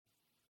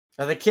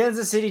Are the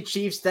Kansas City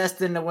Chiefs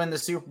destined to win the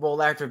Super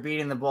Bowl after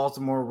beating the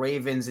Baltimore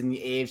Ravens in the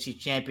AFC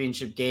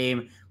Championship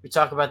game? We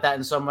talk about that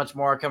and so much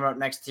more coming up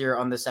next year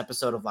on this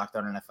episode of Locked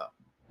On NFL.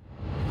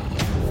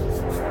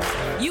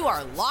 You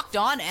are Locked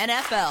On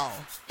NFL,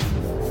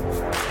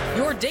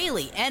 your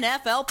daily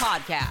NFL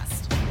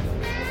podcast.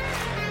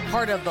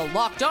 Part of the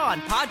Locked On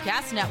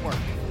Podcast Network,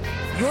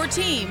 your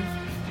team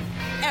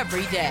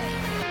every day.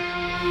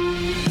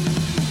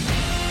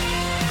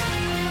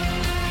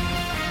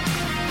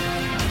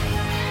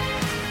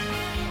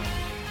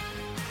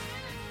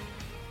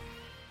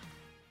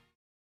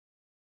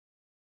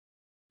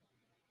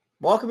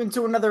 Welcome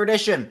into another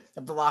edition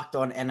of the Locked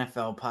On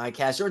NFL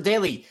podcast, your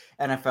daily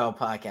NFL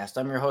podcast.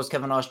 I'm your host,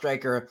 Kevin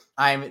Oestreicher.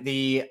 I'm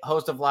the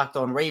host of Locked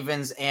On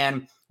Ravens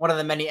and one of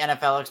the many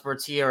NFL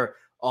experts here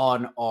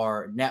on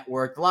our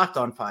network, the Locked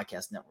On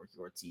Podcast Network,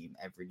 your team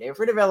every day.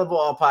 Free and available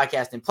all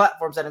podcasting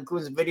platforms. That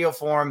includes video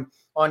form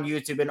on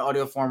YouTube and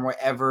audio form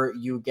wherever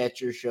you get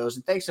your shows.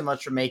 And thanks so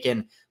much for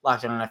making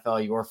Locked On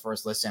NFL your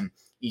first listen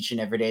each and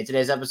every day.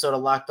 Today's episode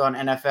of Locked On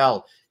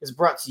NFL is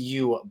brought to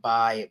you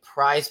by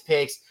Prize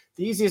Picks.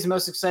 The easiest and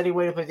most exciting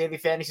way to play daily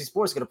fantasy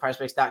sports. Go to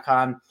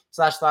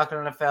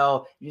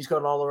prizepicks.com/LockedOnNFL. You just go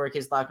to all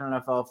lowercase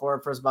LockedOnNFL for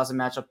first buzz and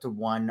match up to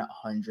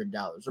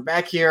 $100. We're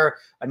back here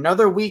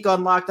another week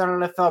on Locked On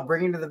NFL,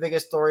 bringing to the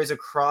biggest stories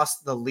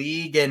across the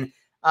league. And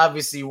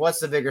obviously,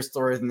 what's the bigger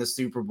story than the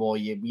Super Bowl?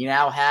 We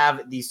now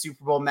have the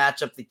Super Bowl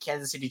matchup, the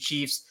Kansas City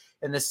Chiefs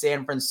and the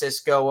San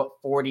Francisco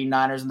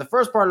 49ers. In the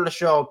first part of the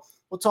show,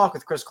 we'll talk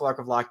with Chris Clark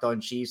of Locked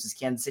On Chiefs as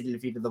Kansas City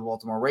defeated the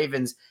Baltimore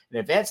Ravens in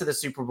advance of the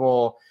Super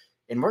Bowl.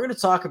 And we're going to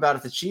talk about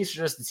if the Chiefs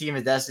are just the team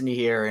of destiny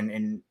here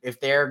and if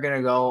they're going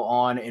to go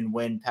on and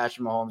win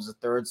Patrick Mahomes' the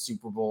third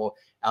Super Bowl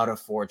out of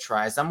 4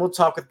 tries. Then we'll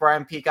talk with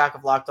Brian Peacock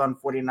of Locked On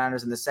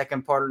 49ers in the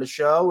second part of the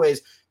show.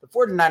 Is the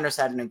 49ers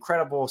had an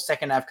incredible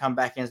second-half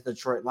comeback against the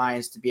Detroit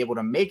Lions to be able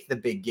to make the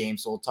big game.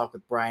 So we'll talk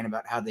with Brian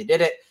about how they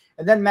did it.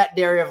 And then Matt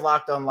Derry of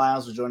Locked On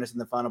Lions will join us in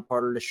the final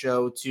part of the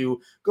show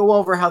to go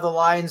over how the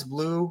Lions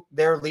blew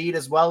their lead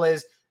as well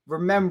as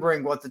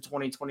remembering what the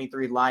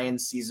 2023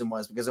 Lions season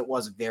was, because it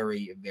was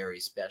very, very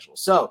special.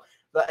 So,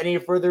 without any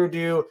further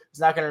ado,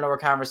 it's not going to know our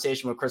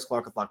conversation with Chris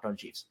Clark of Locked On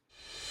Chiefs.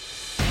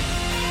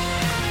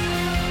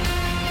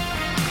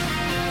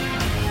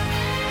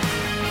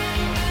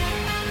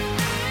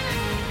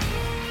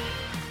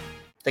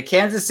 The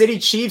Kansas City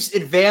Chiefs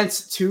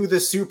advance to the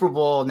Super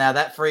Bowl. Now,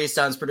 that phrase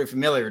sounds pretty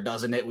familiar,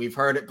 doesn't it? We've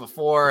heard it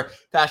before.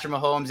 Patrick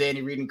Mahomes,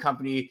 Andy Reid and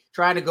company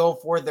trying to go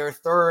for their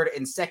third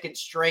and second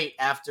straight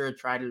after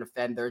trying to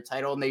defend their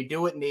title. And they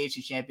do it in the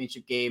AFC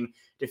Championship game,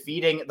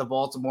 defeating the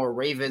Baltimore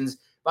Ravens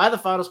by the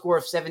final score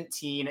of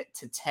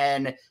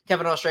 17-10.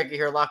 Kevin Oestreicher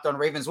here, Locked On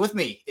Ravens. With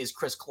me is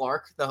Chris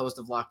Clark, the host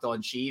of Locked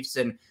On Chiefs.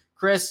 And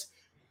Chris,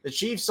 the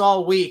Chiefs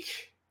all week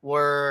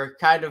were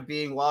kind of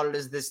being lauded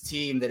as this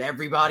team that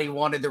everybody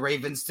wanted the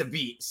Ravens to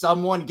beat.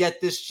 Someone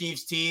get this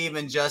Chiefs team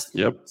and just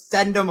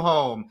send them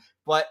home.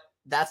 But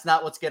that's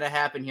not what's going to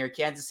happen here.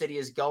 Kansas City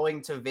is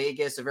going to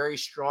Vegas, a very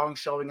strong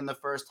showing in the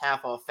first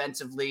half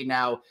offensively.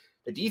 Now,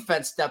 the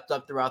defense stepped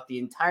up throughout the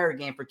entire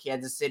game for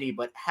Kansas City,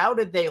 but how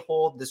did they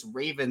hold this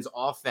Ravens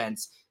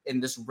offense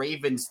and this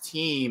Ravens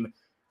team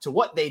to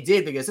what they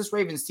did? Because this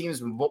Ravens team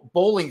has been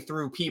bowling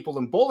through people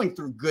and bowling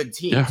through good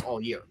teams all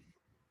year.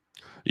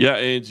 Yeah,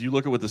 and you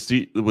look at what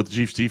the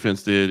Chiefs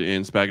defense did,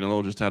 and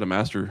Spagnuolo just had a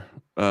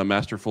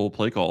masterful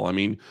play call. I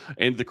mean,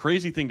 and the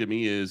crazy thing to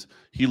me is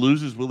he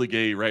loses Willie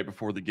Gay right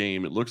before the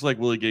game. It looks like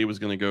Willie Gay was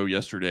going to go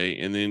yesterday,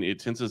 and then it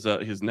tenses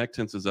up. His neck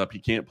tenses up. He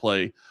can't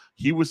play.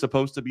 He was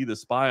supposed to be the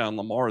spy on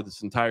Lamar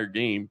this entire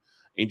game.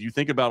 And you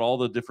think about all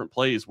the different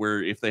plays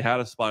where if they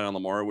had a spy on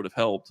Lamar, it would have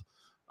helped.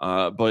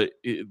 But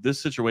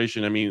this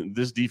situation, I mean,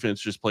 this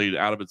defense just played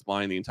out of its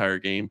mind the entire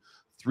game.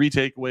 3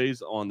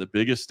 takeaways on the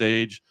biggest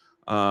stage.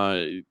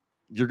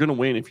 You're going to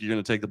win if you're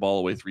going to take the ball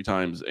away 3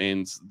 times.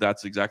 And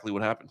that's exactly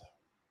what happened.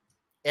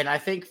 And I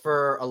think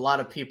for a lot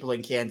of people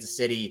in Kansas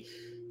City,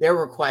 there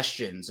were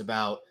questions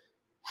about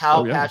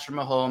how Patrick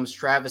Mahomes,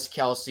 Travis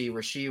Kelce,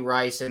 Rashee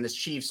Rice, and this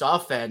Chiefs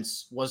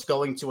offense was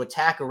going to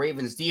attack a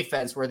Ravens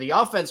defense where the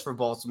offense for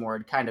Baltimore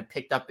had kind of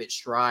picked up its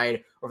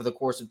stride over the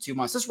course of 2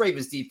 months. This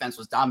Ravens defense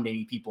was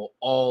dominating people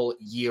all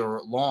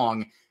year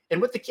long.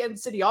 And with the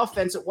Kansas City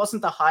offense, it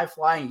wasn't the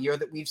high-flying year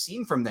that we've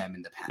seen from them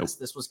in the past.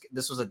 Nope.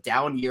 This was a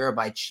down year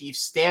by Chiefs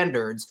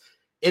standards.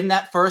 In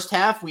that first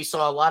half, we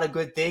saw a lot of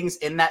good things.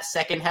 In that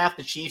second half,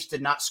 the Chiefs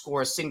did not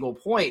score a single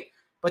point,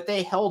 but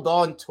they held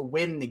on to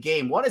win the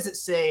game. What does it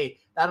say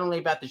not only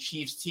about the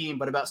Chiefs team,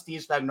 but about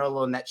Steve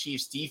Spagnuolo and that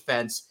Chiefs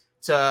defense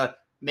to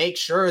make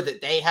sure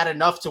that they had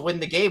enough to win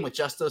the game with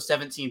just those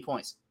 17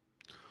 points?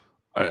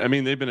 I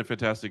mean, they've been a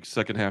fantastic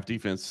second half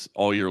defense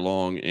all year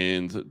long,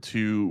 and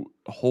to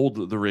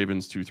hold the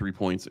Ravens to 3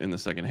 points in the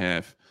second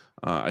half,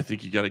 I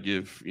think you got to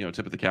give,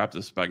 tip of the cap to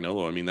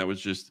Spagnuolo. I mean, that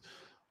was just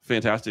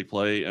fantastic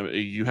play.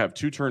 You have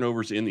 2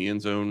 turnovers in the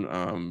end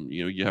zone.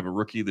 You have a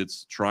rookie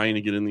that's trying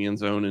to get in the end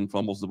zone and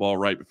fumbles the ball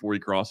right before he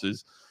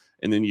crosses.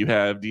 And then you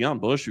have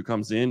Deion Bush, who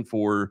comes in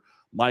for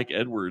Mike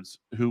Edwards,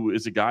 who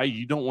is a guy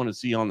you don't want to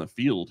see on the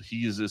field.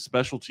 He is a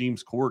special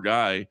teams core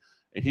guy,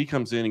 and he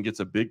comes in and gets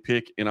a big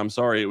pick. And I'm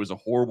sorry, it was a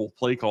horrible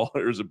play call.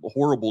 It was a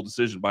horrible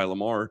decision by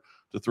Lamar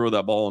to throw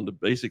that ball into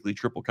basically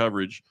triple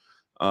coverage.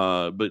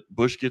 But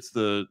Bush gets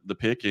the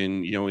pick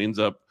and, ends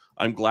up,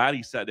 I'm glad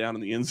he sat down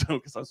in the end zone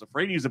because I was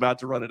afraid he was about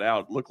to run it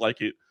out. It looked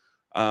like it.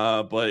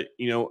 But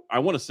I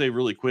want to say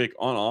really quick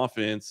on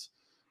offense,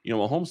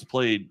 Mahomes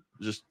played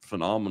just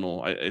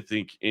phenomenal, I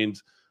think. And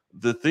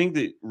the thing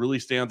that really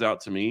stands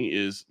out to me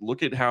is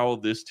look at how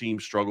this team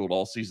struggled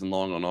all season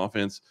long on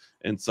offense.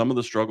 And some of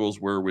the struggles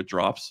were with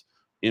drops.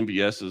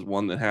 MVS is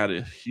one that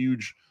had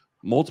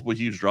multiple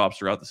huge drops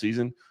throughout the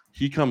season.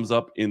 He comes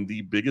up in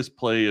the biggest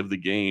play of the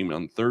game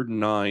on 3rd and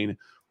 9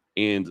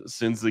 and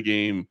sends the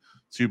game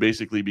to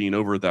basically being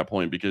over at that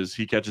point because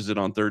he catches it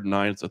on 3rd and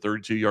 9. It's a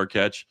 32-yard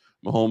catch.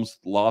 Mahomes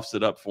lofts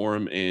it up for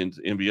him, and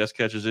MVS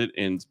catches it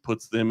and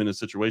puts them in a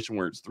situation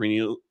where it's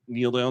 3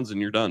 kneel downs and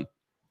you're done.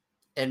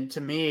 And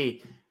to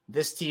me,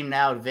 this team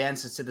now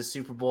advances to the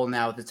Super Bowl.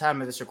 Now, at the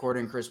time of this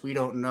recording, Chris, we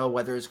don't know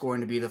whether it's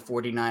going to be the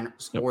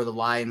 49ers or the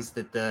Lions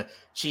that the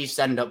Chiefs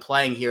end up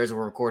playing here as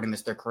we're recording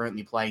this. They're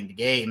currently playing the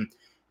game.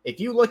 If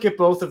you look at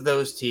both of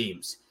those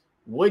teams,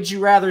 would you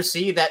rather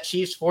see that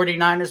Chiefs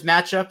 49ers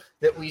matchup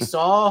that we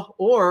saw,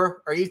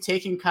 or are you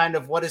taking kind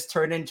of what has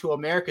turned into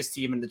America's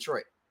team in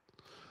Detroit?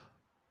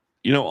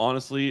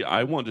 Honestly,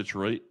 I want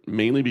Detroit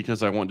mainly because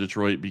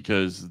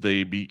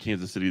they beat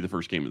Kansas City the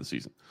first game of the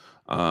season.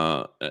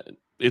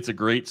 It's a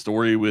great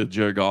story with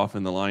Jared Goff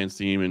and the Lions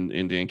team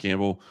and Dan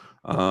Campbell.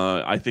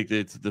 I think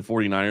that the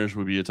 49ers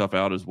would be a tough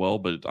out as well,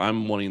 but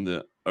I'm wanting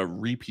a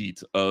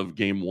repeat of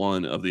game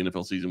 1 of the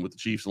NFL season with the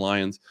Chiefs and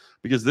Lions,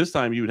 because this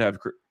time you would have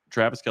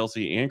Travis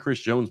Kelce and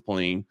Chris Jones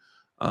playing,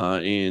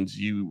 and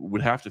you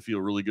would have to feel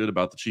really good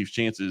about the Chiefs'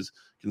 chances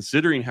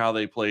considering how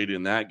they played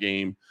in that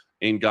game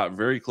and got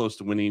very close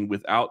to winning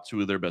without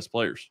 2 of their best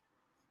players.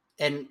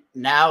 And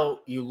now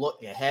you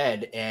look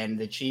ahead, and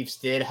the Chiefs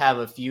did have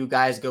a few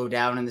guys go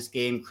down in this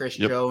game. Chris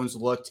Jones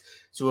looked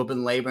to have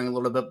been laboring a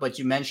little bit, but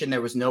you mentioned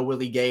there was no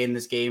Willie Gay in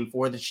this game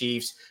for the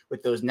Chiefs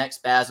with those neck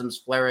spasms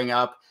flaring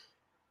up.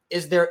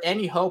 Is there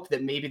any hope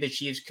that maybe the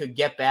Chiefs could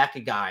get back a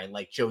guy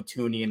like Joe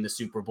Thuney in the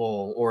Super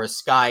Bowl or a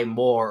Sky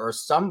Moore or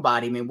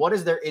somebody? I mean, what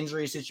does their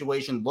injury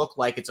situation look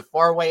like? It's a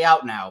far way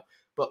out now,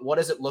 but what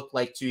does it look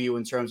like to you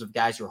in terms of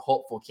guys you're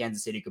hopeful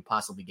Kansas City could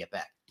possibly get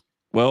back?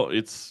 Well,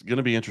 it's going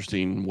to be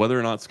interesting. Whether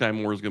or not Sky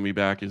Moore is going to be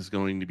back is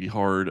going to be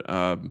hard.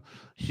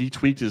 He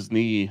tweaked his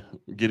knee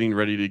getting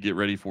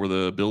ready for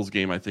the Bills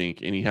game, I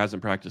think, and he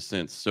hasn't practiced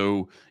since.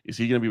 So is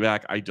he going to be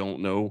back? I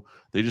don't know.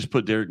 They just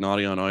put Derek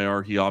Nottie on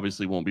IR. He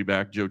obviously won't be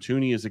back. Joe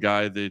Thuney is a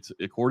guy that,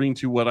 according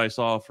to what I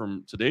saw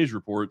from today's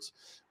reports,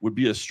 would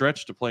be a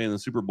stretch to play in the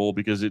Super Bowl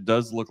because it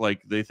does look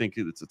like they think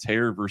it's a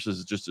tear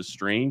versus just a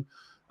strain.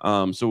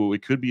 So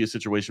it could be a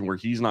situation where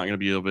he's not going to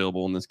be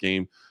available in this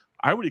game.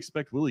 I would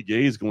expect Willie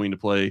Gay is going to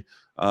play.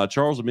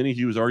 Charles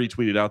Omenihu has already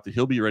tweeted out that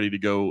he'll be ready to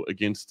go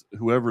against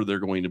whoever they're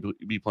going to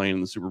be playing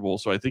in the Super Bowl.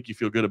 So I think you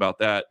feel good about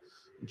that.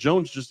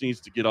 Jones just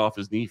needs to get off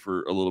his knee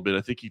for a little bit.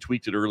 I think he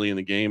tweaked it early in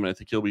the game, and I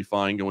think he'll be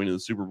fine going to the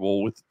Super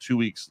Bowl with 2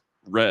 weeks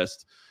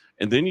rest.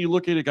 And then you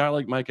look at a guy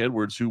like Mike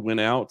Edwards who went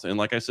out, and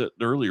like I said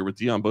earlier, with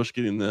Deion Bush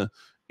getting the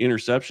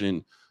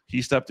interception,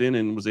 he stepped in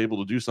and was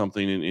able to do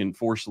something and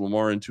force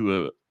Lamar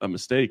into a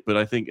mistake. But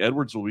I think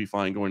Edwards will be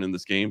fine going in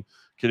this game.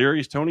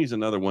 Kadarius Toney's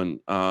another one,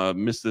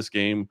 missed this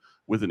game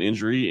with an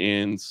injury,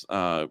 and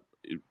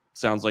it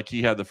sounds like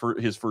he had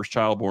his first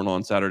child born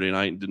on Saturday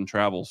night and didn't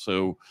travel.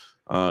 So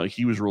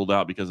he was ruled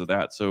out because of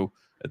that. So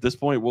at this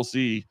point, we'll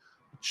see.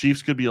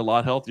 Chiefs could be a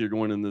lot healthier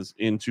going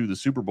into the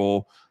Super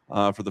Bowl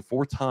for the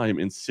 4th time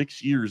in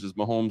 6 years as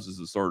Mahomes is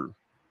the starter.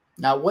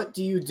 Now, what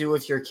do you do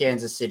if you're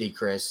Kansas City,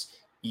 Chris?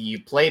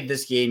 You played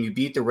this game, you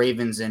beat the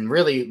Ravens, and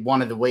really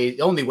the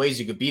only ways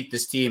you could beat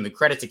this team, and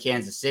credit to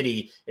Kansas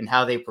City and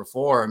how they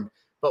performed.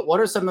 But what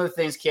are some of the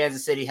things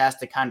Kansas City has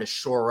to kind of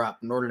shore up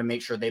in order to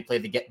make sure they play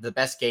the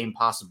best game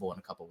possible in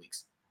a couple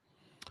weeks?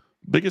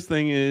 Biggest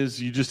thing is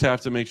you just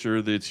have to make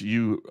sure that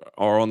you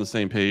are on the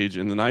same page.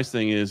 And the nice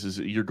thing is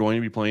you're going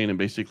to be playing in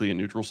basically a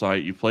neutral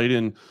site. You've played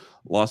in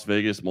Las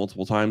Vegas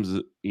multiple times,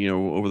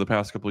 over the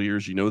past couple of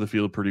years. You know the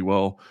field pretty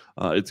well.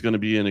 It's going to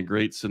be in a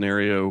great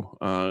scenario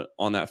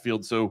on that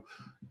field. So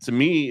to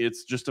me,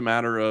 it's just a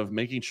matter of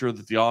making sure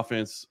that the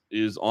offense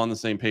is on the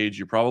same page.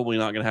 You're probably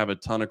not going to have a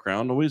ton of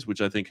crowd noise, which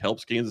I think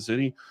helps Kansas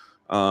City.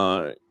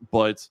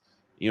 But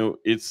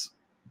it's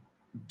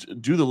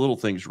do the little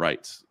things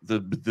right.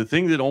 The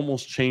thing that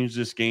almost changed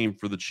this game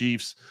for the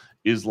Chiefs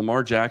is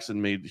Lamar Jackson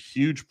made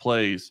huge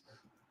plays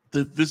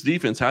that this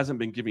defense hasn't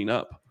been giving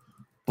up,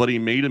 but he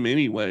made them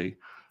anyway.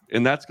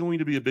 And that's going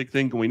to be a big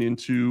thing going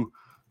into,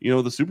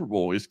 the Super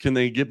Bowl is, can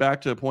they get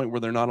back to a point where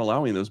they're not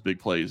allowing those big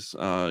plays?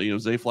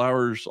 Zay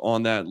Flowers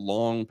on that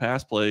long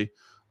pass play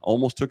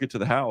almost took it to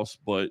the house,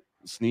 but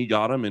Snee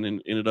got him and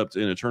ended up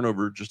in a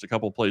turnover just a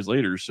couple of plays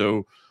later.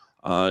 So,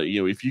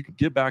 if you could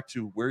get back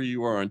to where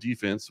you are on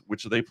defense,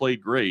 which they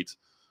played great,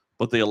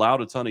 but they allowed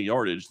a ton of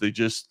yardage. They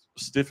just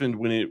stiffened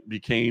when it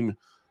became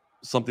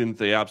something that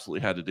they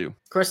absolutely had to do.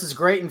 Chris is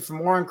great. And for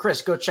more on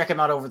Chris, go check him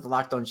out over at the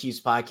Locked On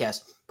Chiefs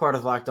podcast, part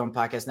of the Locked On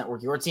Podcast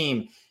Network, your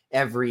team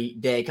every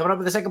day. Coming up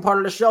in the second part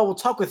of the show, we'll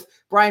talk with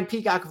Brian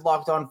Peacock of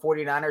Locked On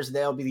 49ers.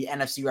 They'll be the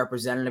NFC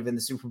representative in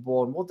the Super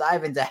Bowl, and we'll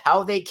dive into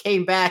how they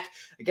came back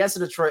against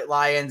the Detroit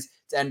Lions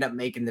to end up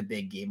making the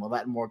big game. Well,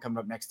 that and more coming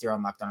up next year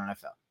on Locked On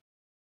NFL.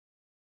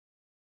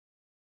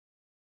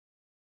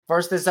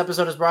 First, this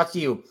episode is brought to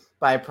you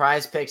by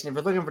Prize Picks. And if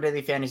you're looking for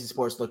daily fantasy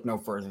sports, look no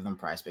further than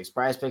Prize Picks.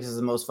 Prize Picks is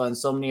the most fun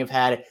so many have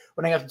had,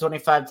 winning up to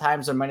 25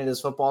 times their money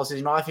this football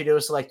season. All you have to do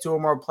is select 2 or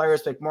more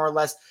players, pick more or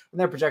less than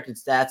their projected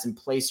stats, and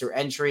place your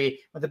entry.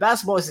 With the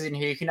basketball season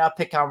here, you can now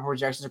pick combo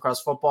projections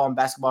across football and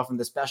basketball from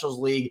the Specials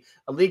League,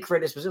 a league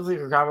created specifically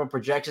for combo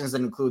projections that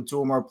include 2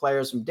 or more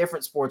players from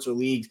different sports or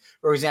leagues.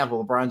 For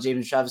example, LeBron James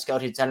and Travis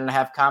Kelce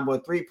 10.5 combo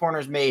with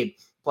 3-pointers made,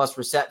 plus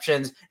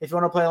receptions. If you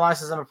want to play along with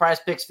some of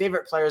Prize Picks'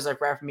 favorite players like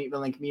Rapper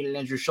Meatmill and comedian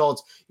Andrew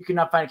Schultz, you can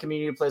now find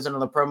community plays under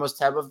the promos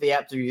tab of the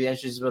app to view the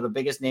entries of the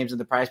biggest names in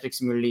the Prize Picks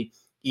community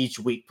each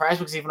week. Prize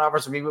Picks even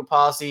offers a reboot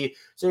policy,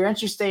 so your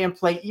entries stay in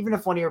play even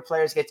if one of your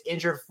players gets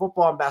injured.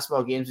 Football and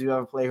basketball games, if you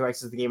have a player who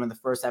exits the game in the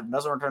first half and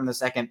doesn't return in the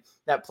second,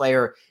 that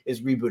player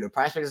is rebooted.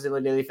 Prize Picks is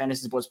a daily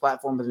fantasy sports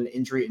platform with an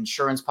injury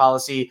insurance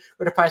policy.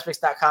 Go to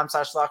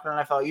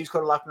prizepicks.com/LockedOnNFL. Use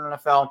code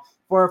LockedOnNFL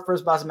for a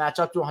first deposit match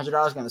up to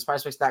 $100. Again, that's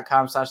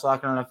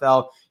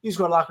prizepicks.com/LockedOnNFL. Use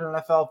code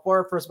LockedOnNFL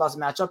for a first deposit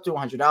match up to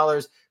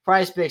 $100.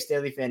 Prize Picks,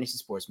 daily fantasy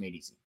sports made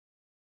easy.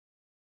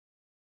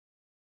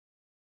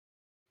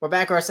 We're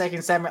back to our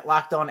second segment,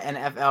 Locked On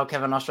NFL.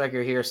 Kevin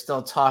Ostreicher here,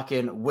 still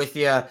talking with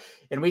you.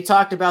 And we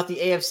talked about the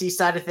AFC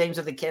side of things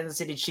with the Kansas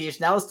City Chiefs.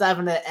 Now let's dive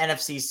into the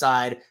NFC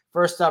side.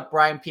 First up,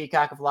 Brian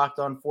Peacock of Locked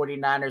On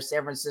 49ers.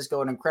 San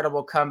Francisco, an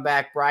incredible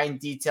comeback. Brian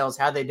details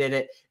how they did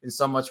it and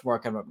so much more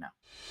coming up now.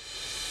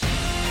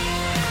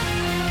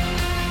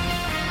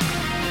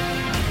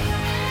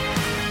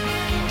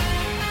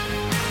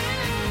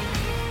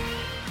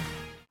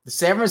 The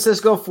San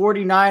Francisco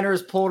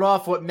 49ers pulled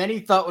off what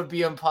many thought would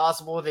be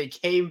impossible. They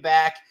came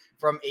back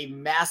from a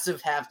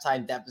massive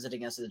halftime deficit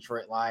against the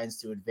Detroit Lions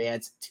to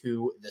advance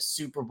to the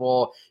Super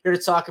Bowl. Here to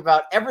talk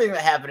about everything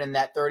that happened in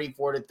that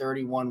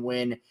 34-31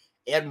 win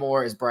and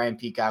more is Brian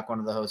Peacock, one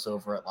of the hosts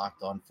over at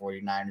Locked On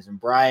 49ers. And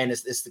Brian,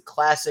 it's the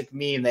classic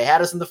meme. They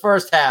had us in the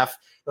first half.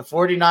 The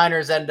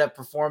 49ers end up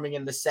performing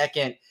in the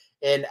second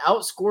and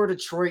outscored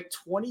Detroit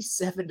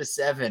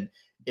 27-7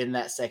 in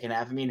that second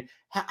half. I mean,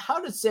 how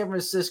did San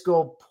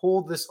Francisco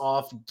pull this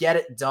off, get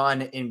it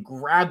done, and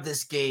grab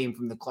this game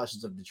from the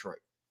clutches of Detroit?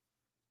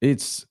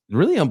 It's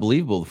really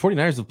unbelievable. The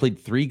 49ers have played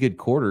 3 good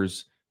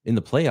quarters in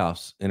the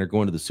playoffs and are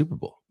going to the Super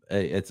Bowl.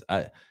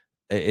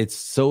 It's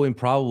so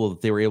improbable that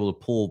they were able to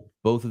pull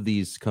both of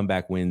these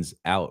comeback wins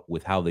out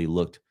with how they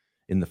looked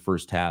in the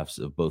first halves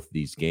of both of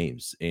these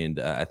games. And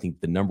I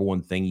think the number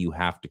one thing you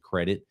have to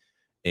credit,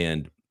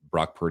 and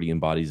Brock Purdy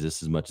embodies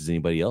this as much as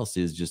anybody else,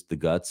 is just the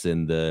guts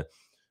and the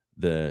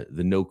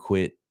no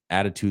quit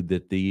attitude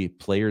that the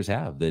players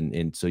have.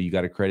 And so you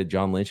got to credit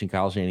John Lynch and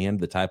Kyle Shanahan,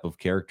 the type of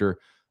character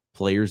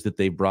players that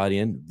they brought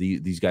in.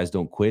 These guys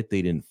don't quit.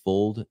 They didn't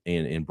fold.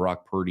 And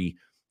Brock Purdy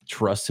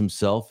trusts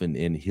himself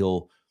and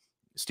he'll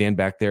stand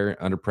back there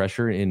under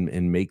pressure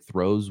and make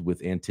throws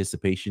with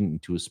anticipation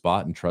into a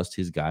spot and trust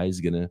his guy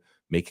is going to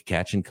make a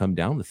catch and come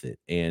down with it.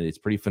 And it's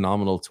pretty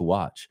phenomenal to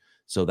watch.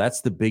 So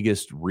that's the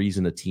biggest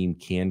reason a team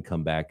can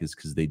come back, is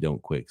because they don't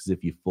quit. Because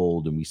if you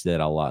fold, and we see that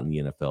a lot in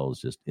the NFL,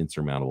 is just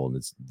insurmountable,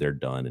 and they're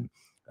done.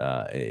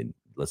 And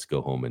let's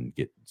go home and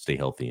stay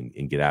healthy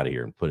and get out of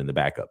here and put in the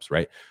backups,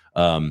 right?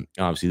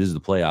 Obviously, this is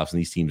the playoffs, and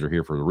these teams are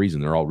here for a reason.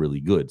 They're all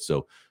really good.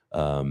 So,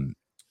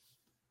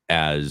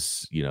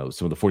 as you know,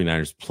 some of the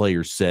 49ers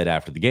players said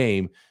after the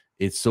game,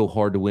 it's so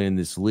hard to win in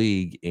this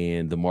league,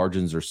 and the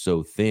margins are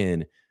so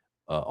thin.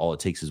 All it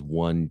takes is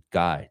one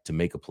guy to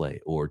make a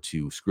play or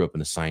to screw up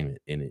an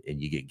assignment, and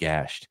you get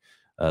gashed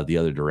the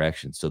other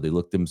direction. So they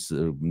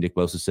Nick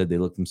Bosa said they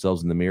looked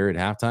themselves in the mirror at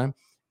halftime,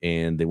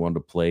 and they wanted to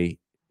play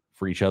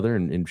for each other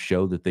and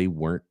show that they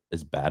weren't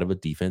as bad of a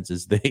defense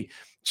as they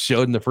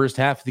showed in the first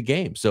half of the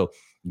game. So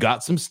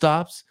got some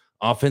stops.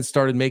 Offense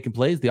started making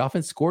plays. The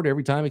offense scored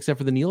every time except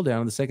for the kneel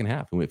down in the second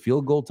half. And went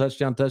field goal,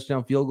 touchdown,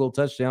 field goal,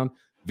 touchdown,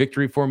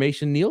 victory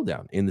formation, kneel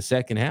down in the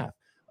second half.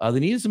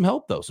 They needed some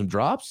help, though, some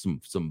drops,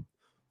 some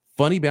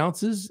funny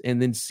bounces,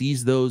 and then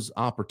seize those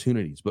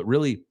opportunities. But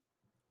really,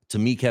 to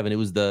me, Kevin, it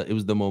was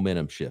the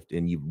momentum shift,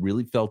 and you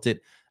really felt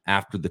it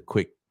after the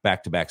quick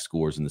back-to-back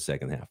scores in the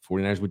second half.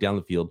 49ers went down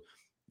the field.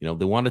 You know,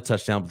 they wanted a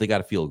touchdown, but they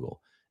got a field goal.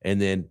 And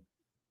then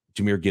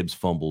Jahmyr Gibbs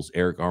fumbles.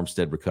 Eric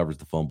Armstead recovers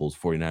the fumbles.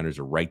 49ers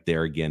are right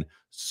there again,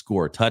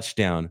 score a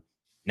touchdown.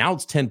 Now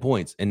it's 10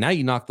 points, and now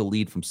you knock the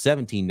lead from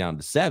 17 down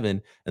to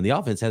 7, and the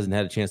offense hasn't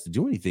had a chance to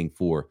do anything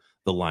for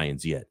the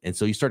Lions yet. And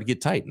so you start to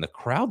get tight, and the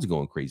crowd's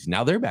going crazy.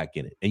 Now they're back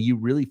in it, and you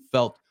really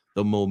felt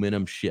the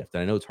momentum shift.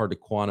 And I know it's hard to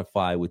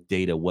quantify with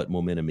data what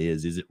momentum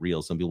is. Is it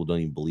real? Some people don't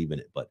even believe in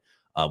it. But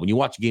when you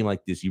watch a game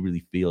like this, you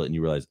really feel it, and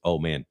you realize, oh,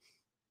 man,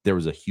 there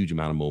was a huge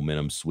amount of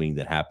momentum swing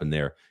that happened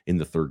there in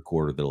the third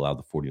quarter that allowed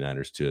the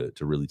 49ers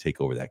to really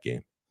take over that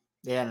game.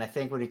 Yeah, and I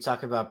think when you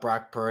talk about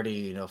Brock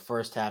Purdy,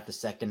 first half, the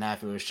second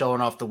half, he was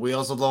showing off the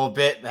wheels a little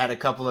bit. Had a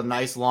couple of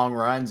nice long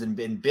runs and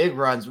big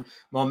runs,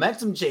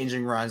 momentum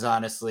changing runs,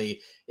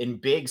 honestly, in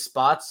big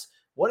spots.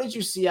 What did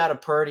you see out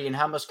of Purdy, and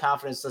how much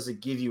confidence does it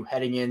give you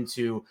heading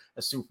into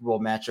a Super Bowl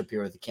matchup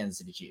here with the Kansas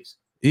City Chiefs?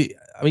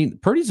 I mean,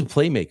 Purdy's a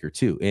playmaker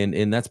too,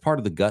 and that's part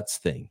of the guts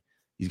thing.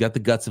 He's got the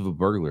guts of a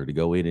burglar to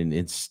go in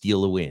and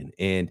steal a win,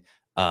 and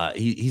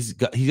he's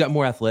got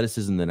more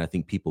athleticism than I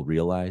think people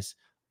realize.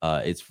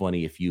 It's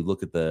funny if you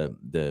look at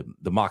the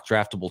mock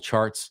draftable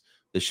charts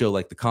that show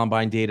like the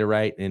combine data,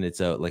 right? And it's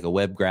like a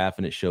web graph,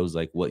 and it shows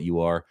like what you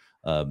are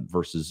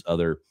versus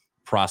other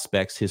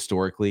prospects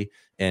historically.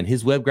 And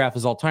his web graph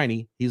is all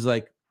tiny. He's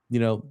like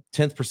 10th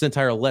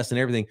percentile or less in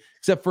everything,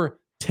 except for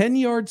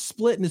 10-yard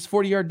split in his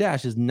 40-yard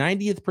dash is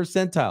 90th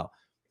percentile.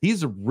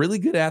 He's a really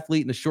good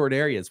athlete in a short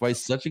area. That's why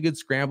he's such a good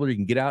scrambler. He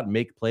can get out and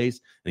make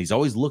plays, and he's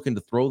always looking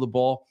to throw the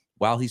ball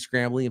while he's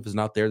scrambling. If it's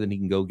not there, then he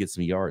can go get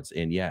some yards.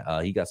 And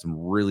he got some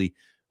really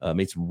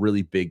made some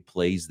really big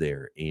plays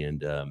there.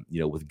 And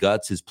with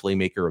guts, his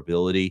playmaker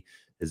ability,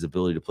 his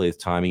ability to play with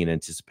timing and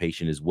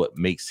anticipation is what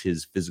makes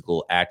his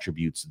physical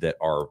attributes that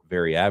are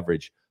very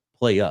average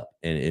play up,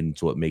 and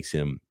it's what makes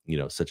him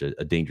such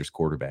a dangerous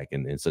quarterback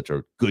and such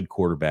a good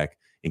quarterback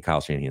in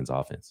Kyle Shanahan's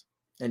offense.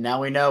 And now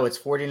we know it's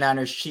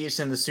 49ers Chiefs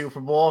in the Super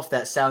Bowl. If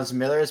that sounds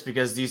familiar, it's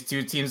because these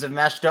two teams have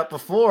matched up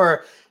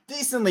before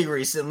decently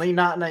recently,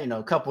 not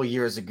a couple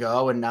years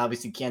ago. And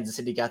obviously Kansas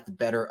City got the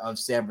better of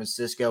San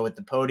Francisco at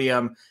the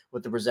podium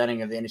with the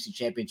presenting of the NFC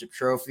Championship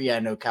trophy. I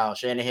know Kyle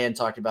Shanahan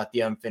talked about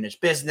the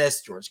unfinished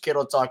business. George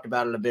Kittle talked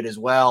about it a bit as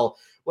well.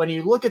 When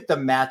you look at the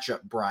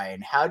matchup,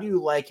 Brian, how do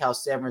you like how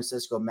San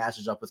Francisco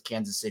matches up with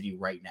Kansas City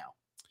right now?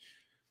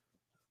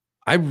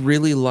 I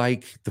really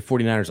like the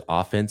 49ers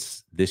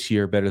offense this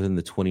year better than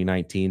the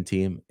 2019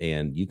 team.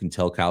 And you can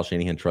tell Kyle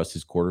Shanahan trusts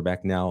his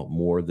quarterback now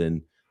more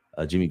than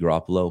Jimmy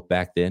Garoppolo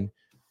back then.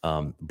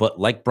 But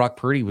like Brock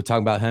Purdy, we're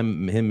talking about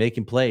him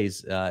making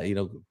plays.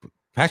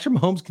 Patrick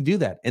Mahomes can do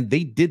that. And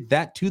they did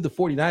that to the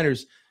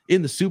 49ers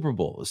in the Super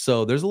Bowl.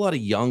 So there's a lot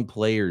of young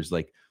players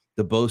like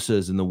the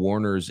Bosas and the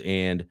Warners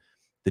and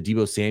the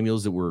Deebo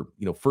Samuels that were,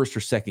 first or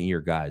second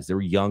year guys. They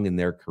were young in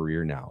their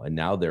career now, and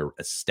now they're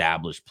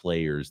established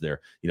players.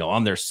 They're,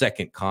 on their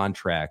second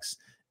contracts,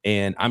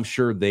 and I'm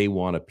sure they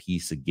want a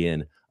piece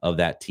again of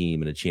that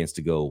team and a chance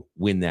to go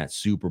win that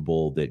Super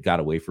Bowl that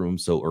got away from them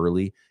so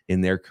early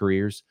in their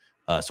careers.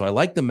 So I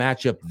like the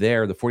matchup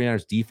there. The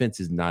 49ers defense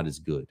is not as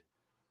good,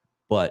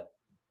 but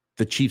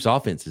the Chiefs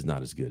offense is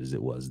not as good as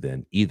it was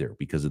then either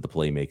because of the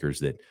playmakers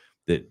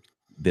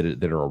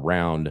that are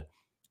around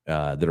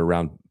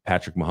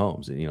Patrick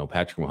Mahomes. And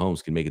Patrick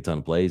Mahomes can make a ton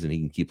of plays and he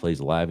can keep plays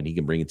alive and he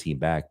can bring a team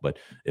back. But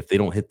if they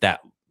don't hit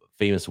that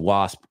famous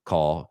wasp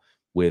call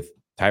with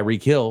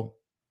Tyreek Hill,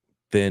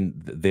 then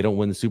they don't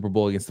win the Super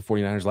Bowl against the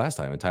 49ers last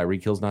time. And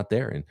Tyreek Hill's not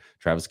there. And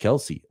Travis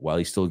Kelce, while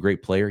he's still a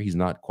great player, he's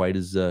not quite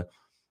as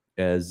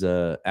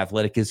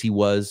athletic as he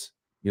was,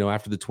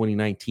 after the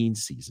 2019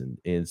 season.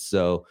 And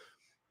so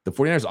the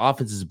 49ers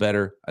offense is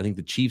better. I think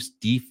the Chiefs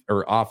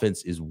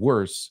offense is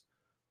worse,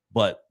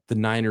 but the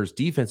Niners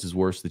defense is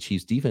worse. The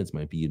Chiefs defense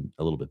might be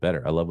a little bit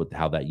better. I love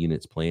how that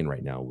unit's playing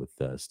right now with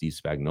Steve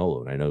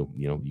Spagnuolo. And I know,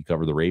 you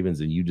cover the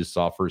Ravens and you just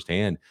saw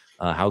firsthand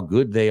how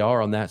good they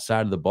are on that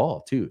side of the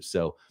ball too.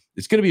 So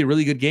it's going to be a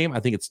really good game.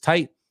 I think it's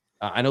tight.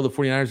 I know the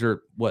 49ers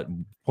are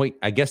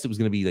I guess it was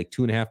going to be like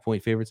 2.5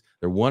 point favorites.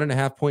 They're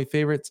 1.5 point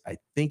favorites, I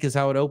think is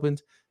how it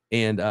opened.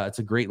 And it's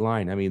a great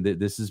line. I mean,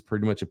 this is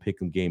pretty much a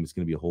pick 'em game. It's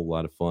going to be a whole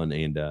lot of fun.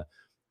 And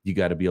you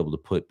got to be able to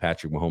put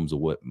Patrick Mahomes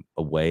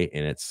away,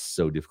 and it's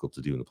so difficult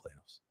to do in the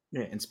playoffs.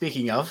 Yeah, and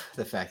speaking of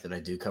the fact that I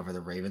do cover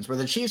the Ravens, were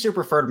the Chiefs your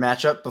preferred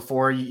matchup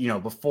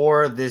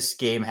before this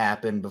game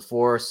happened,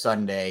 before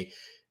Sunday?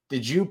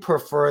 Did you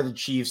prefer the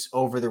Chiefs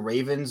over the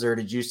Ravens, or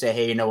did you say,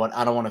 hey, you know what,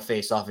 I don't want to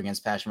face off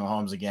against Patrick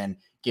Mahomes again.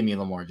 Give me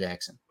Lamar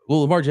Jackson.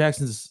 Well, Lamar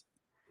Jackson's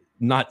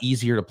not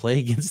easier to play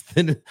against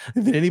than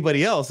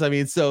anybody else. I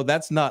mean, so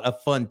that's not a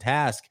fun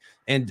task.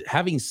 And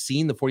having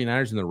seen the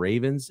 49ers and the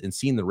Ravens and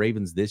seeing the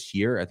Ravens this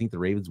year, I think the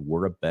Ravens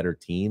were a better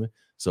team.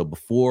 So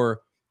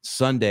before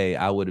Sunday,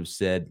 I would have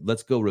said,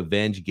 let's go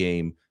revenge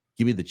game.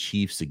 Give me the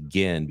Chiefs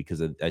again,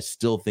 because I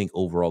still think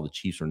overall the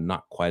Chiefs are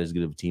not quite as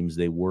good of a team as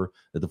they were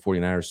that the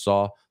 49ers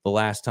saw the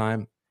last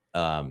time.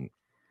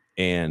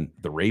 And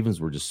the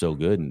Ravens were just so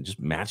good and just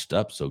matched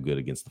up so good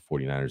against the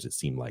 49ers, it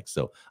seemed like.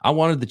 So I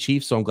wanted the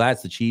Chiefs, so I'm glad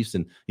it's the Chiefs.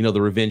 And,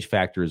 the revenge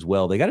factor as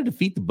well. They got to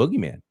defeat the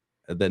boogeyman.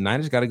 The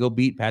Niners got to go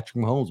beat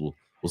Patrick Mahomes.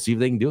 We'll see if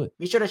they can do it.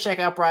 Be sure to check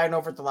out Brian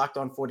over at the Locked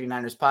On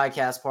 49ers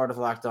podcast, part of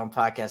the Locked On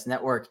Podcast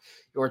Network,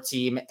 your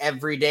team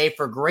every day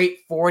for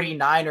great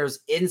 49ers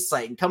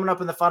insight. And coming up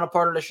in the final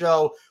part of the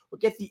show, we'll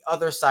get the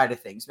other side of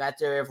things. Matt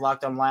Derry of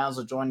Locked On Lions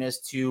will join us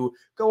to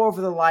go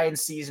over the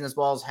Lions season as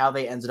well as how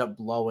they ended up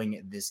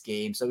blowing this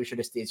game. So be sure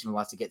to stay tuned.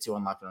 Lots to get to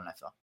on Locked On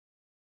NFL.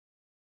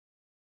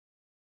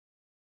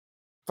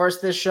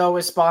 First, this show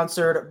is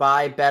sponsored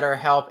by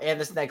BetterHelp,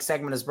 and this next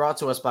segment is brought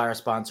to us by our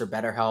sponsor,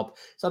 BetterHelp.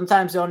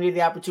 Sometimes you don't need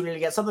the opportunity to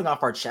get something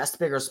off our chest,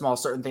 big or small,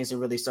 certain things that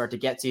really start to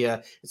get to you.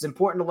 It's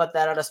important to let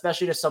that out,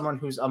 especially to someone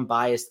who's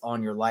unbiased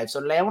on your life. So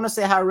today, I want to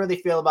say how I really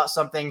feel about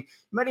something. You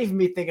might even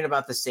be thinking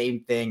about the same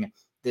thing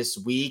this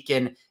week.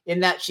 And in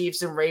that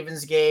Chiefs and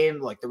Ravens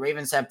game, like the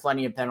Ravens had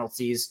plenty of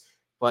penalties,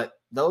 but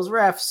those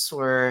refs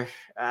were,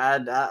 I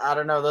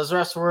don't know, those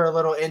refs were a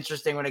little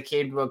interesting when it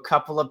came to a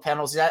couple of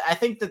penalties. I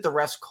think that the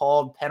refs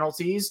called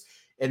penalties,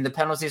 and the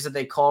penalties that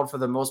they called for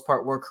the most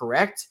part were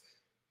correct.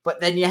 But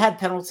then you had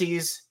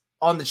penalties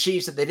on the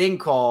Chiefs that they didn't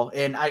call.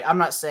 And I'm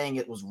not saying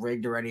it was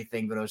rigged or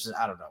anything, but it was just,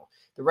 I don't know.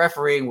 The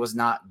refereeing was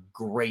not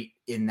great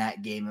in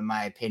that game, in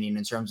my opinion,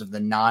 in terms of the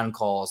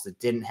non-calls that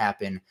didn't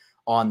happen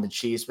on the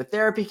Chiefs. But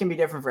therapy can be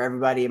different for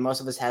everybody, and most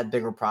of us had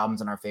bigger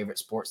problems in our favorite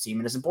sports team.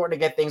 And it's important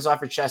to get things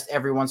off your chest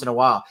every once in a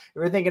while. If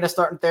you're thinking of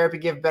starting therapy,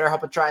 give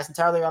BetterHelp a try. It's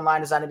entirely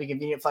online, designed to be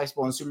convenient,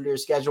 flexible, and suited to your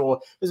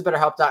schedule. Visit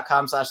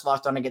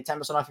BetterHelp.com/lockedon and get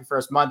 10% off your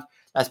first month.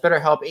 That's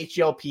BetterHelp,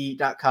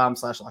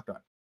 HELP.com/lockedon.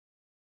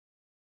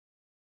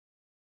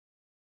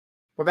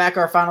 We're back,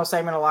 our final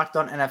segment of Locked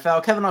On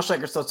NFL. Kevin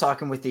Alshaker still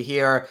talking with you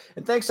here.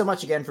 And thanks so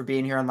much again for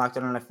being here on Locked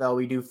On NFL.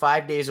 We do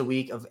 5 days a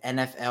week of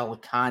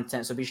NFL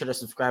content, so be sure to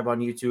subscribe on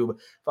YouTube,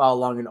 follow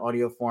along in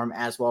audio form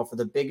as well for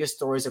the biggest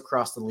stories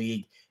across the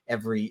league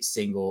every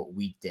single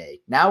weekday.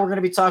 Now we're going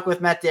to be talking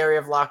with Matt Derry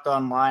of Locked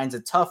On Lions. A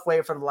tough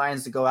way for the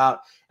Lions to go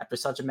out after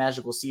such a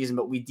magical season,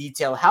 but we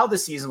detail how the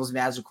season was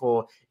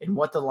magical and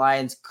what the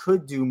Lions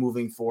could do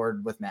moving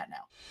forward with Matt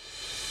now.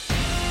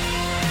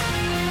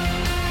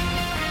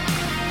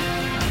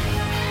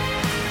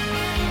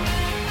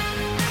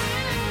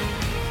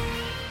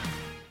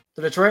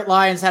 The Detroit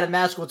Lions had a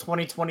magical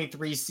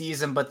 2023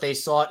 season, but they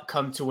saw it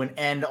come to an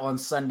end on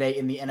Sunday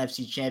in the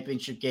NFC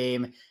Championship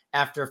game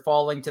after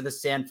falling to the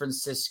San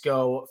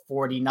Francisco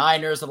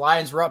 49ers. The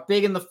Lions were up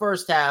big in the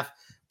first half,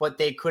 but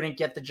they couldn't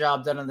get the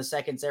job done in the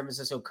second. San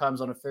Francisco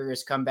comes on a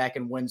furious comeback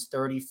and wins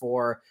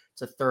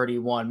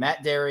 34-31.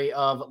 Matt Derry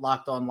of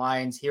Locked On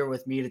Lions here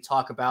with me to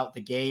talk about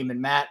the game.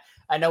 And Matt,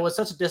 I know it's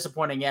such a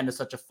disappointing end to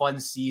such a fun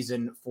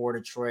season for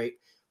Detroit.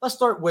 Let's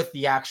start with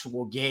the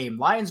actual game.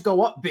 Lions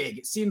go up big.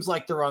 It seems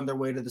like they're on their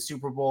way to the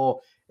Super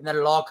Bowl, and then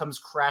it all comes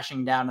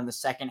crashing down in the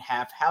second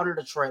half. How did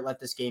Detroit let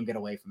this game get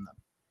away from them?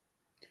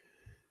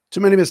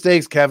 Too many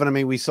mistakes, Kevin. I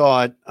mean, we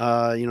saw it.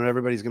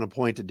 Everybody's going to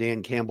point to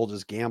Dan Campbell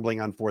just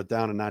gambling on fourth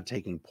down and not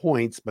taking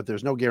points, but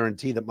there's no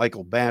guarantee that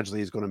Michael Badgley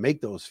is going to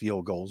make those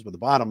field goals. But the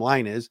bottom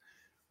line is,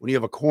 when you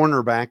have a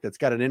cornerback that's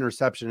got an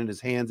interception in his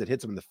hands that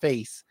hits him in the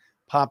face,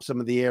 pops him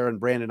in the air, and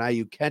Brandon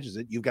Ayuk catches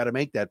it, you've got to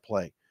make that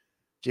play.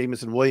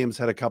 Jamison Williams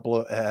had a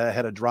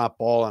drop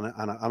ball on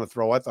a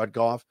throw. I thought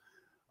Goff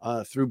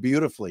threw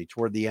beautifully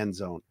toward the end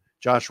zone.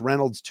 Josh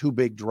Reynolds, 2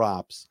 big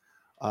drops.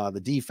 The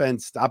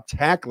defense stopped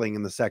tackling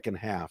in the second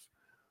half.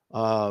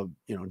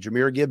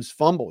 Jahmyr Gibbs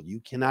fumbled.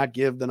 You cannot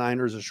give the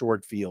Niners a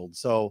short field.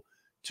 So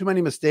too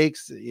many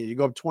mistakes. You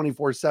go up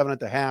 24-7 at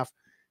the half.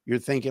 You're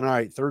thinking, all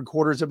right, third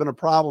quarters have been a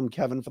problem,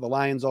 Kevin, for the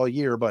Lions all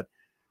year, but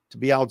to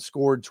be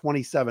outscored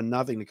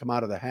 27-0 to come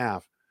out of the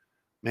half,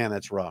 man,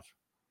 that's rough.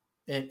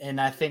 And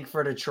I think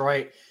for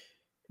Detroit,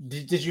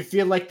 did you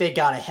feel like they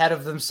got ahead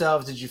of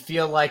themselves? Did you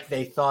feel like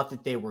they thought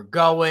that they were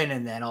going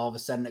and then all of a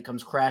sudden it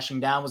comes crashing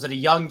down? Was it a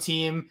young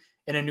team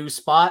in a new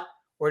spot,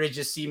 or did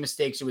you see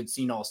mistakes you had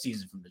seen all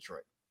season from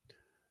Detroit?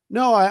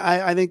 No,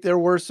 I think there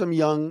were some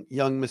young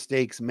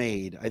mistakes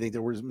made. I think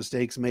there were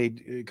mistakes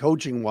made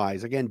coaching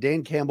wise. Again,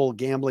 Dan Campbell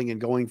gambling and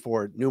going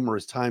for it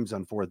numerous times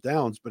on fourth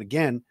downs. But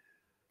again,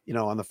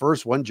 on the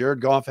first one,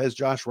 Jared Goff has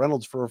Josh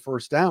Reynolds for a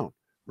first down.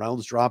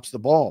 Reynolds drops the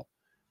ball.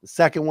 The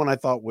second one I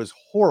thought was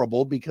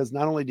horrible because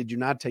not only did you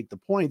not take the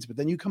points, but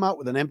then you come out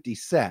with an empty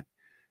set,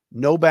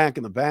 no back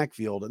in the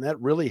backfield, and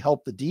that really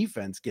helped the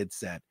defense get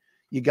set.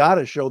 You got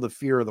to show the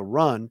fear of the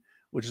run,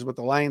 which is what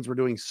the Lions were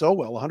doing so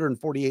well,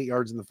 148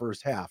 yards in the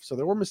first half. So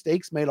there were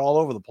mistakes made all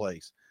over the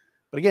place.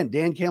 But again,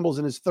 Dan Campbell's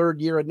in his third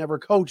year, had never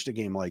coached a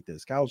game like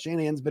this. Kyle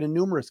Shanahan's been in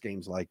numerous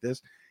games like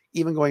this,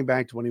 even going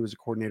back to when he was a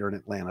coordinator in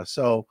Atlanta.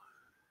 So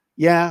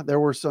yeah, there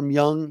were some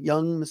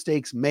young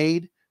mistakes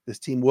made. This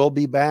team will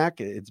be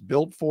back. It's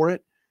built for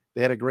it.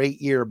 They had a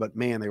great year, but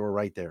man, they were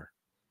right there.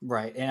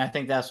 Right. And I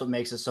think that's what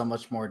makes it so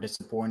much more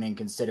disappointing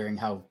considering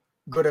how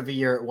good of a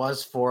year it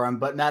was for them.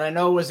 But Matt, I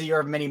know it was a year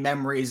of many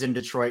memories in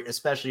Detroit,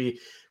 especially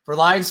for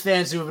Lions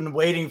fans who have been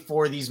waiting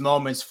for these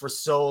moments for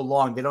so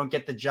long. They don't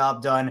get the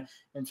job done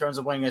in terms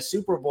of winning a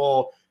Super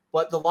Bowl,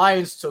 but the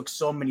Lions took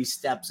so many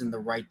steps in the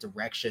right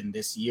direction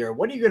this year.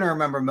 What are you going to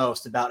remember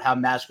most about how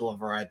magical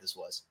of a ride this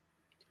was?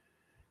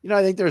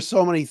 I think there's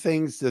so many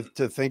things to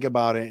think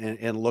about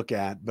and look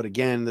at. But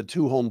again, the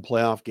 2 home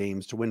playoff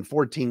games, to win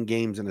 14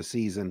 games in a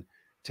season,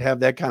 to have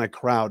that kind of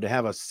crowd, to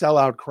have a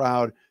sellout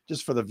crowd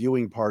just for the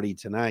viewing party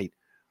tonight.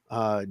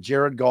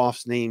 Jared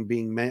Goff's name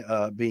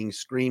being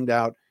screamed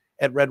out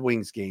at Red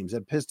Wings games,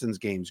 at Pistons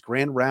games,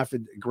 Grand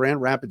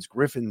Rapids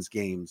Griffins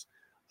games.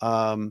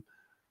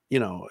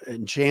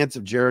 and chance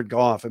of Jared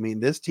Goff. I mean,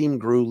 this team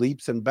grew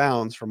leaps and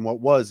bounds from what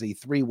was a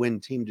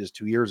 3-win team just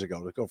 2 years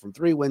ago to go from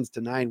 3 wins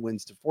to 9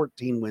 wins to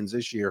 14 wins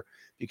this year.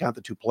 If you count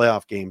the 2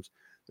 playoff games,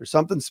 there's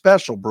something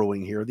special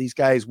brewing here. These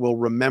guys will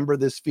remember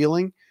this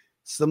feeling,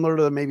 similar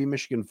to maybe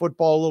Michigan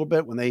football a little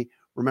bit. When they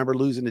remember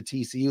losing to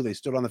TCU, they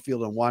stood on the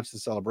field and watched the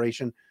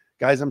celebration.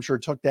 Guys, I'm sure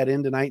took that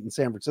in tonight in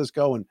San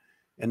Francisco, and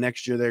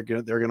next year they're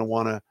going to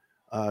want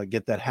to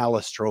get that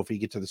Hallis Trophy,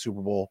 get to the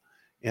Super Bowl.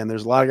 And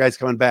there's a lot of guys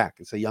coming back.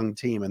 It's a young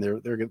team, and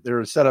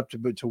they're set up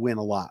to win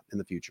a lot in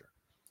the future.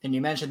 And you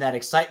mentioned that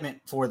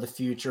excitement for the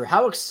future.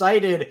 How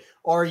excited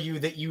are you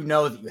that you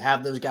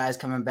have those guys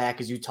coming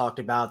back, as you talked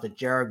about, that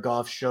Jared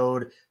Goff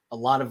showed a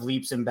lot of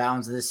leaps and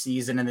bounds this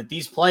season, and that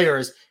these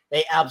players,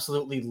 they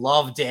absolutely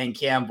love Dan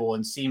Campbell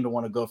and seem to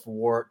want to go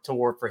to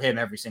work for him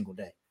every single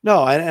day?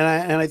 No,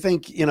 and I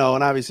think, and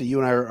obviously you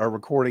and I are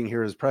recording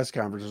here as press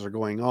conferences are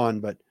going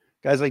on, but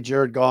guys like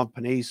Jared Goff,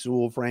 Penei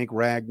Sewell, Frank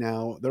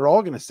Ragnow, they're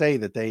all going to say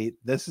that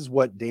this is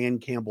what Dan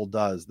Campbell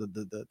does.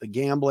 The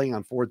gambling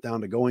on fourth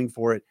down to going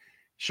for it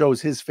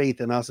shows his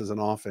faith in us as an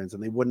offense,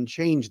 and they wouldn't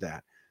change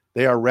that.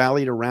 They are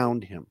rallied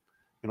around him.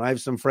 I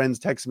have some friends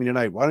text me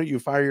tonight, why don't you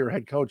fire your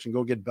head coach and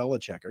go get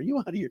Belichick? Are you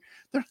out of here?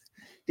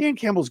 Dan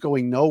Campbell's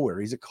going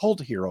nowhere. He's a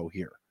cult hero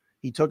here.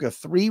 He took a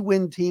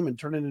 3-win team and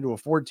turned it into a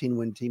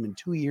 14-win team in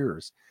 2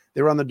 years.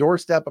 They were on the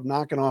doorstep of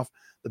knocking off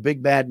the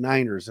big bad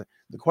Niners.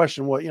 The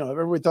question was,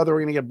 everybody thought they were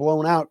going to get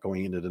blown out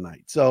going into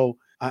tonight. So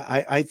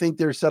I think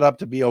they're set up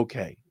to be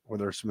okay. Were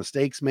there some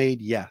mistakes made?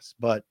 Yes.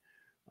 But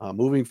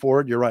moving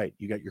forward, you're right.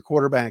 You got your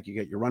quarterback, you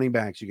got your running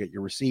backs, you got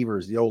your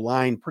receivers. The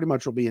O-line pretty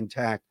much will be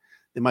intact.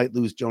 They might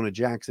lose Jonah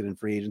Jackson in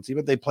free agency,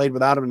 but they played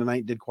without him tonight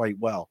and did quite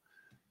well.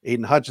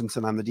 Aiden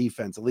Hutchinson on the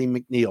defense, Aleem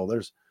McNeil.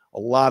 There's a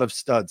lot of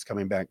studs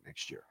coming back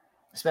next year.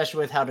 Especially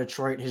with how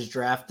Detroit has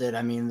drafted.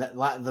 I mean,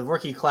 the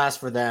rookie class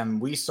for them,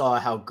 we saw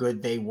how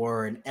good they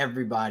were, and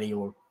everybody,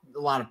 or a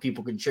lot of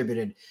people,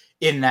 contributed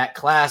in that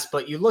class.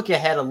 But you look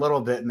ahead a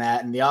little bit,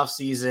 Matt, in the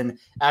offseason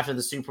after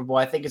the Super Bowl,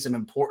 I think it's an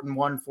important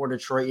one for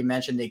Detroit. You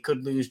mentioned they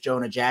could lose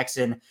Jonah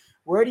Jackson.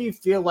 Where do you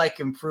feel like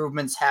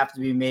improvements have to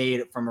be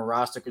made from a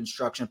roster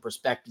construction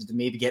perspective to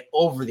maybe get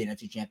over the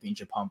NFC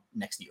Championship hump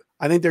next year?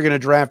 I think they're going to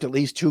draft at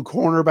least 2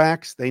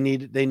 cornerbacks. They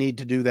need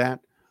to do that.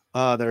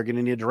 They're going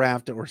to need to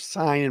draft or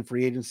sign in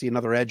free agency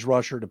another edge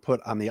rusher to put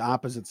on the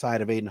opposite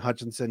side of Aiden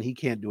Hutchinson. He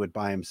can't do it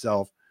by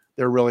himself.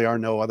 There really are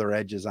no other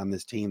edges on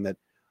this team that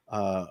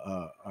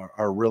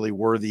are really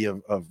worthy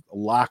of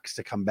locks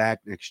to come back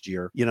next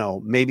year.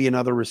 Maybe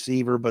another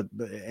receiver,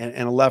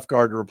 and a left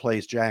guard to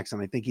replace Jackson.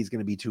 I think he's going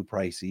to be too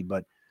pricey,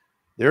 but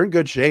they're in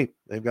good shape.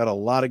 They've got a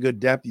lot of good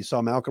depth. You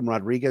saw Malcolm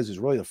Rodriguez, who's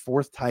really the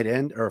 4th tight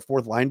end or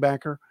 4th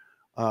linebacker,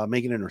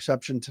 making an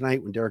interception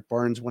tonight when Derek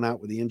Barnes went out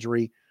with the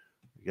injury.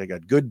 I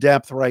got good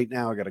depth right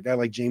now. I got a guy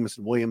like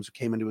Jameson Williams who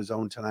came into his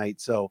own tonight.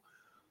 So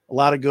a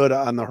lot of good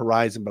on the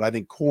horizon, but I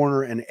think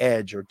corner and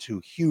edge are 2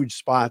 huge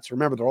spots.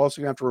 Remember, they're also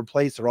going to have to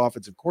replace their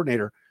offensive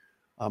coordinator.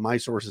 My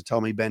sources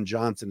tell me Ben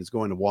Johnson is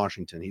going to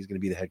Washington. He's going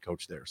to be the head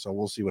coach there. So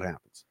we'll see what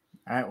happens.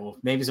 All right. Well,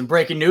 maybe some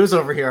breaking news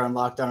over here on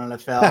Locked On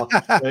NFL.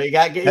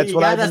 So That's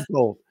what I've been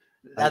told.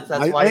 That's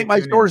why I think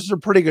my sources are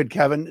pretty good,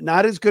 Kevin.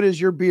 Not as good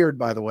as your beard,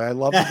 by the way. I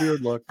love the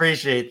beard look.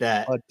 Appreciate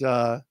that.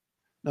 But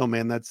no,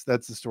 man, that's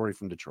the story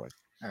from Detroit.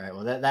 All right.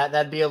 Well,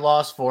 that'd be a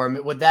loss for him.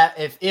 Would that,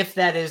 if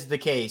that is the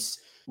case,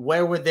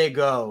 where would they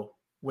go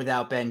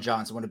without Ben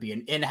Johnson? Would it be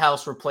an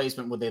in-house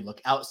replacement? Would they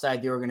look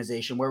outside the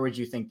organization? Where would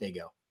you think they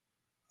go?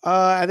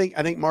 I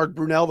think Mark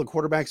Brunell, the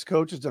quarterback's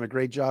coach, has done a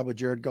great job with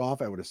Jared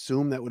Goff. I would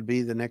assume that would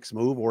be the next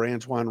move, or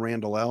Antoine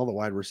Randall, the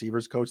wide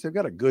receivers coach. They've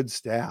got a good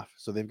staff.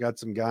 So they've got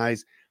some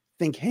guys. I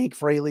think Hank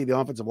Fraley, the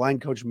offensive line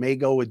coach, may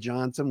go with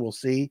Johnson. We'll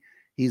see.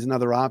 He's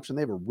another option.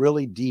 They have a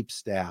really deep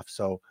staff.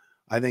 So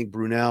I think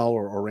Brunell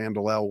or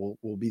Randall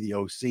will be the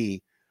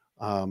OC.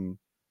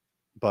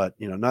 But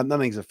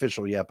nothing's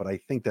official yet, but I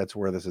think that's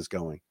where this is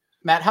going.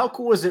 Matt, how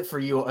cool is it for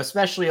you,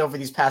 especially over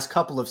these past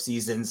couple of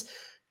seasons,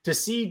 to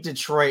see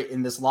Detroit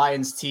in this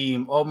Lions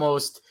team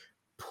almost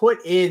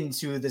put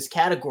into this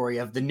category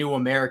of the new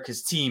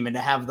America's team, and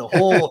to have the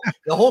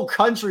whole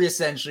country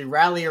essentially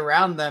rally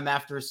around them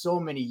after so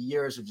many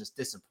years of just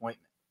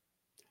disappointment?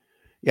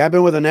 Yeah, I've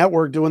been with a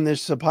network doing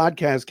this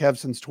podcast, Kev,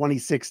 since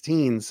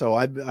 2016. So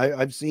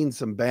I've seen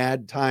some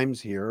bad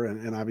times here,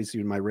 and obviously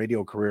in my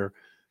radio career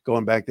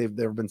going back, there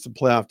have been some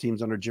playoff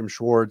teams under Jim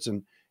Schwartz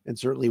and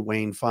certainly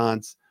Wayne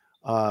Fonts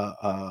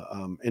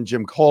and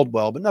Jim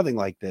Caldwell, but nothing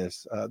like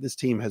this. This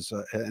team has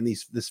and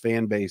this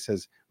fan base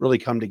has really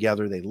come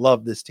together. They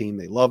love this team.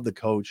 They love the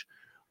coach,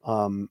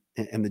 and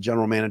the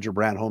general manager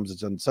Brad Holmes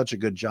has done such a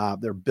good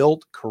job. They're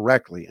built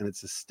correctly, and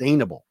it's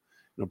sustainable.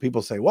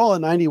 People say, well,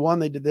 in 91,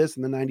 they did this,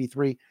 and then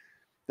 93,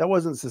 that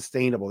wasn't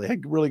sustainable. They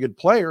had really good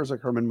players like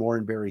Herman Moore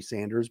and Barry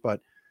Sanders,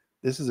 but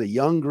this is a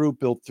young group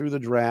built through the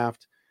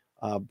draft.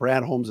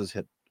 Brad Holmes has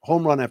hit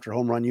home run after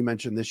home run. You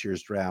mentioned this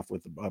year's draft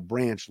with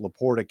Branch,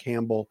 Laporta,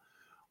 Campbell,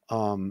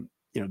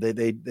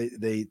 they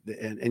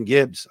and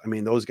Gibbs. I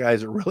mean, those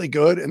guys are really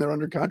good, and they're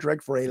under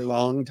contract for a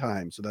long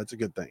time. So that's a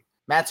good thing.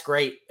 Matt's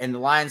great, and the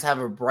Lions have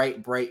a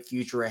bright, bright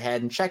future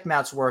ahead. And check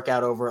Matt's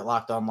workout over at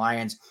Locked On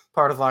Lions,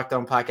 part of the Locked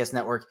On Podcast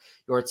Network,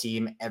 your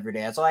team every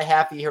day. That's all I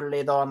have for you here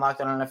today, though, on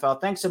Locked On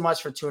NFL. Thanks so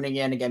much for tuning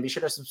in. Again, be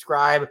sure to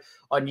subscribe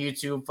on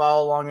YouTube,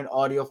 follow along in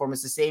audio form.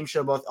 It's the same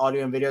show, both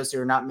audio and video, so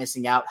you're not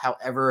missing out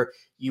however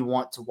you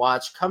want to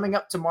watch. Coming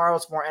up tomorrow,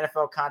 it's more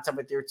NFL content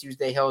with your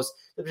Tuesday host.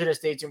 So be sure to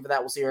stay tuned for that.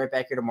 We'll see you right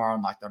back here tomorrow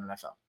on Locked On NFL.